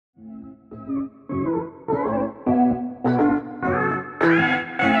Welcome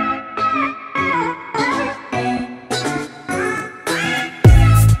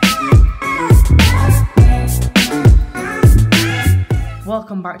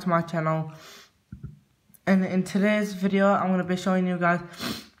back to my channel, and in today's video I'm going to be showing you guys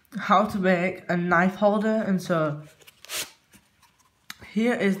how to make a knife holder. And so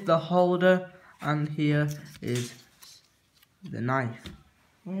here is the holder and here is the knife.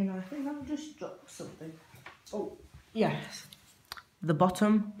 And I think I've just dropped something. Oh yes, the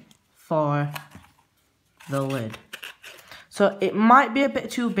bottom for the lid. So it might be a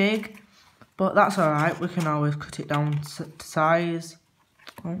bit too big, but that's alright, we can always cut it down to size.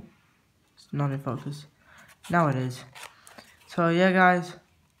 Oh, it's not in focus. Now it is. So yeah guys,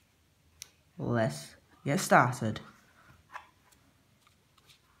 let's get started.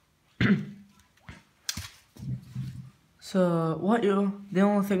 So the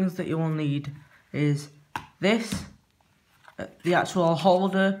only things that you will need is this, the actual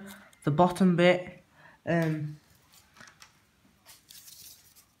holder, the bottom bit, some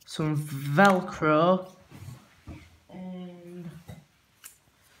Velcro, and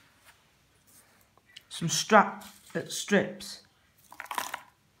some strips.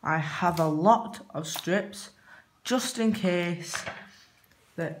 I have a lot of strips just in case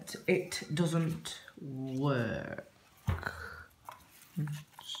that it doesn't work.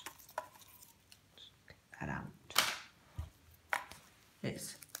 Just get that out.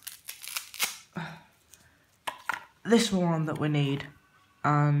 It's this one that we need,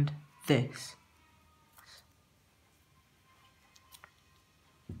 and this.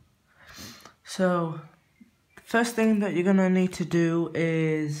 So first thing that you're gonna need to do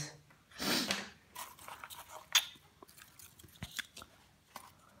is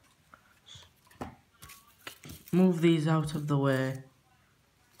move these out of the way.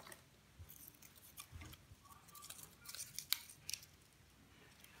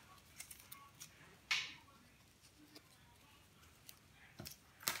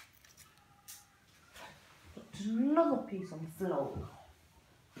 There's another piece on the floor.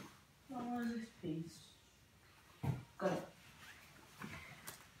 Where is this piece? Got it.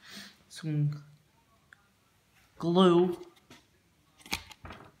 Some glue.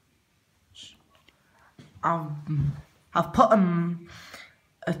 I've put a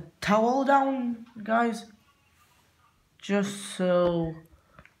towel down, guys, just so.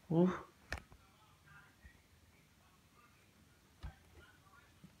 Ooh.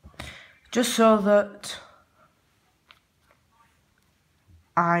 Just so that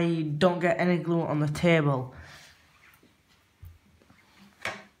I don't get any glue on the table.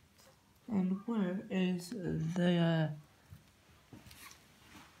 And where is the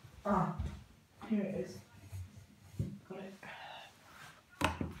here it is. Got it.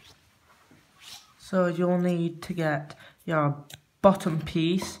 So you'll need to get your bottom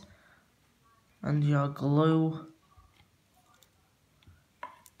piece and your glue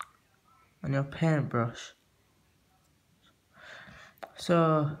and your paintbrush.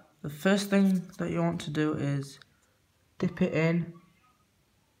 So the first thing that you want to do is dip it in.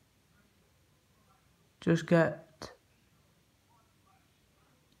 Just get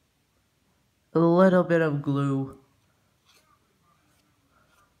a little bit of glue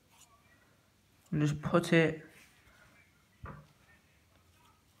and just put it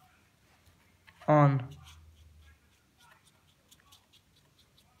on.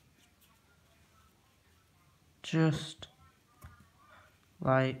 Just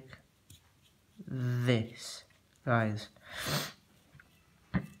like this, guys.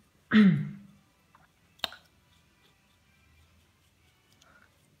 And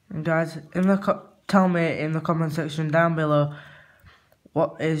guys, tell me in the comment section down below,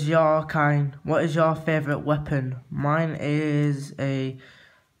 what is your favourite weapon? Mine is a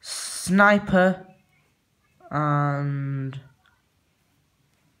sniper and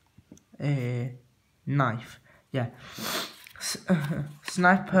a knife. Yeah,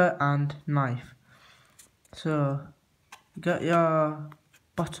 sniper and knife. So you got your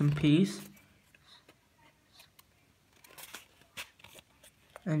bottom piece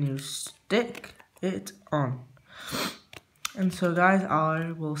and you stick it on. And so guys,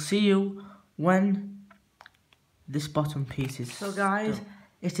 I will see you when this bottom piece is so guys done.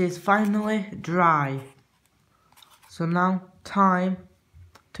 It is finally dry. So now time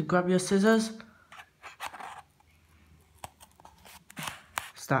to grab your scissors,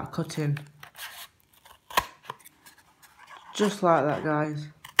 start cutting just like that, guys.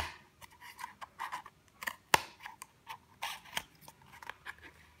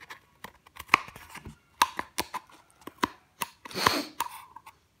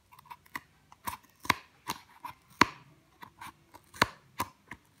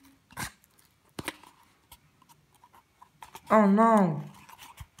 Oh no.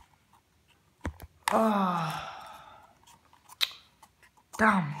 Ah.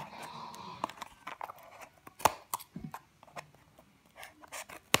 Damn.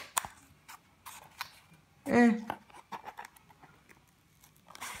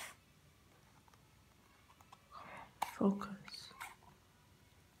 Focus.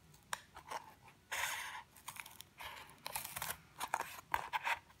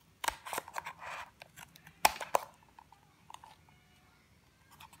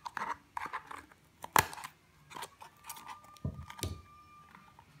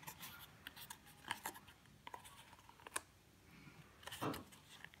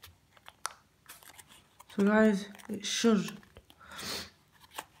 So guys, it should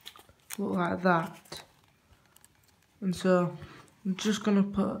look like that. And so I'm just gonna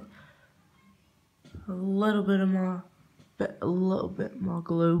put a little bit more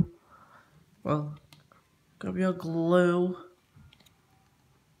glue. Well, grab your glue,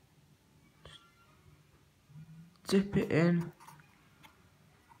 dip it in,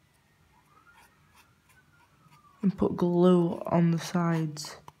 and put glue on the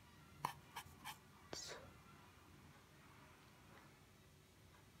sides.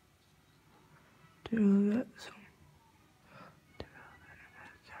 Do that.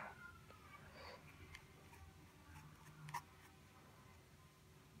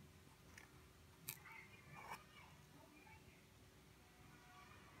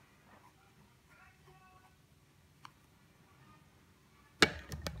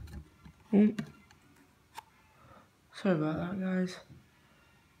 Oh. Sorry about that, guys.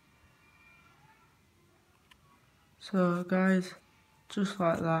 So, guys, just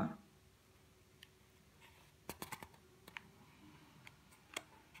like that.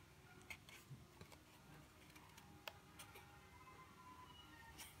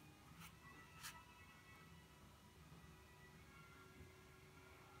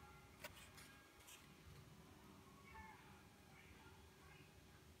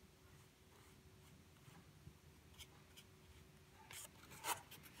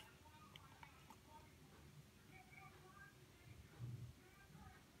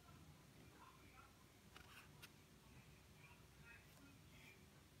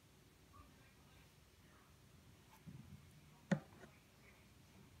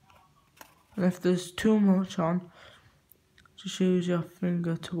 And if there's too much on, just use your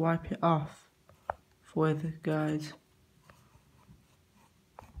finger to wipe it off with it, guys.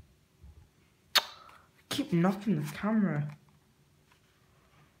 Keep knocking the camera.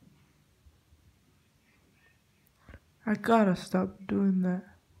 I gotta stop doing that.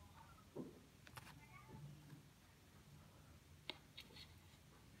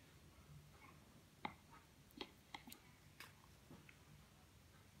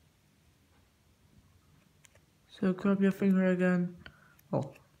 So grab your finger again.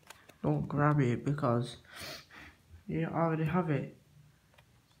 Oh, don't grab it because you already have it.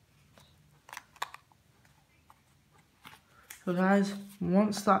 So guys,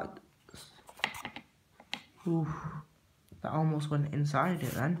 once that... Ooh, that almost went inside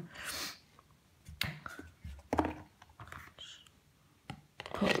it then.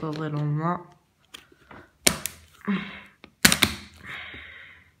 Put the lid on that.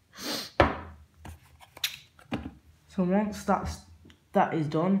 So once that is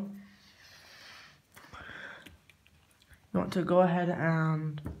done, you want to go ahead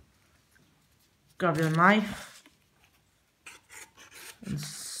and grab your knife and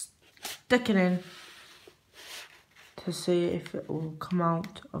stick it in to see if it will come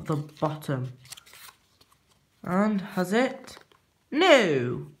out of the bottom. And has it?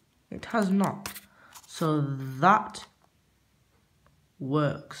 No, it has not. So that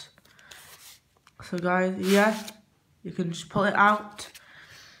works. So guys, yeah, you can just pull it out.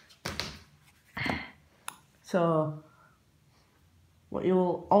 So what you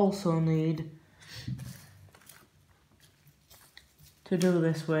will also need to do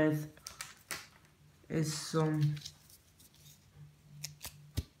this with is some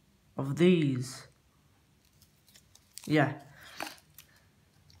of these. Yeah.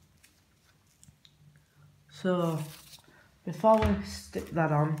 So before we stick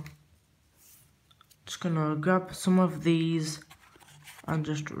that on, just gonna grab some of these and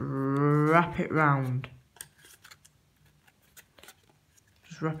just wrap it round.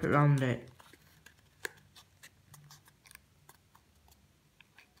 Just wrap it round it.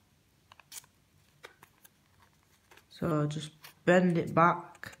 So just bend it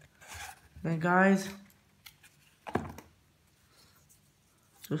back. Then guys,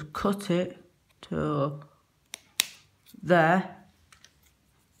 just cut it to there.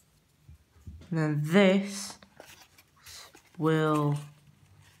 And then this will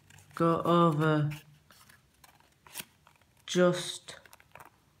go over just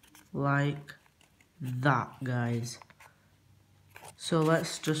like that, guys. So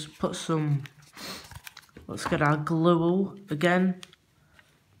let's just put some, let's get our glue again.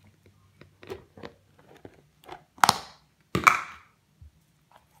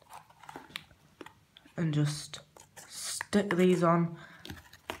 And just stick these on.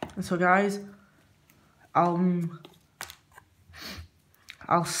 And so guys, I'll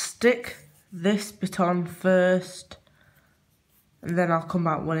stick this bit on first, and then I'll come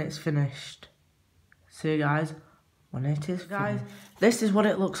back when it's finished. See you guys when it is finished. This is what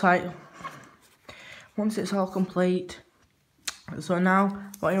it looks like once it's all complete. So now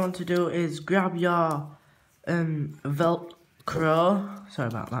what you want to do is grab your Velcro. Sorry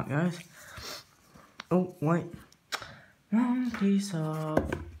about that, guys. Oh wait, one piece of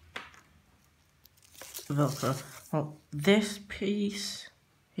Velcro. Well, this piece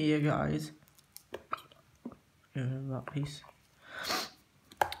here, guys. That piece.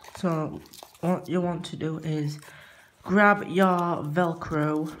 So what you want to do is grab your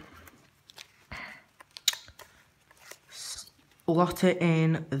Velcro, slot it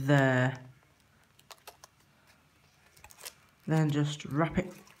in there, then just wrap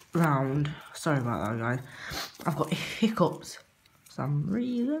it round. Sorry about that, guys. I've got hiccups for some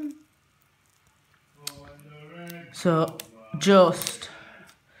reason. So just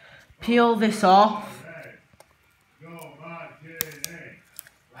peel this off.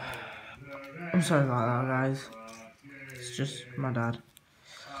 I'm sorry about that, guys. It's just my dad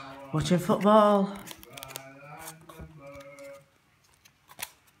watching football.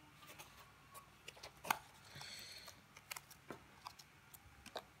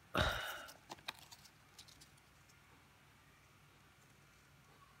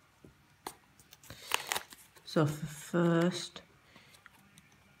 So first,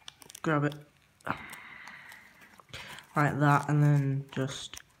 grab it like that, and then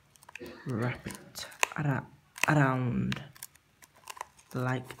just wrap it around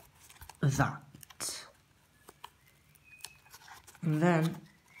like that. And then,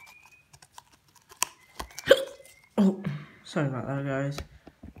 oh, sorry about that, guys.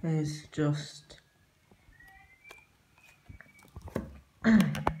 It's just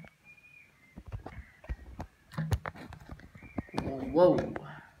whoa.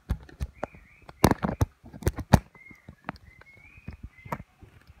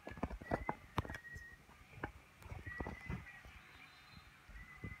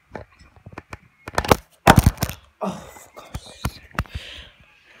 Oh, for God's sake.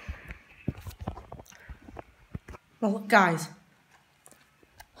 Well, look, guys.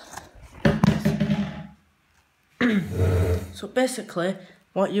 So basically,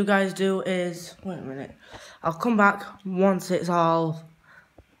 what you guys do is, wait a minute, I'll come back once it's all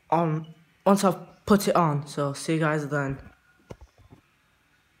on, once I've put it on, so see you guys then.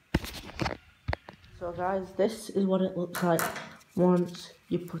 So guys, this is what it looks like once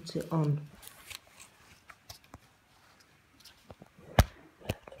you put it on.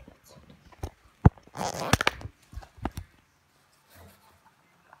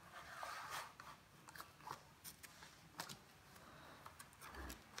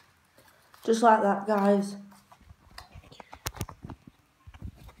 Just like that, guys.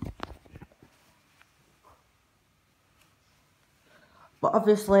 But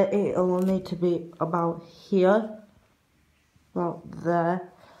obviously it'll need to be about here, about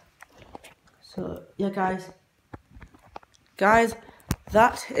there. So yeah, guys,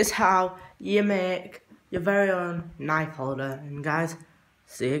 that is how you make your very own knife holder. And guys,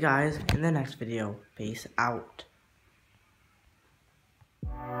 see you guys in the next video. Peace out.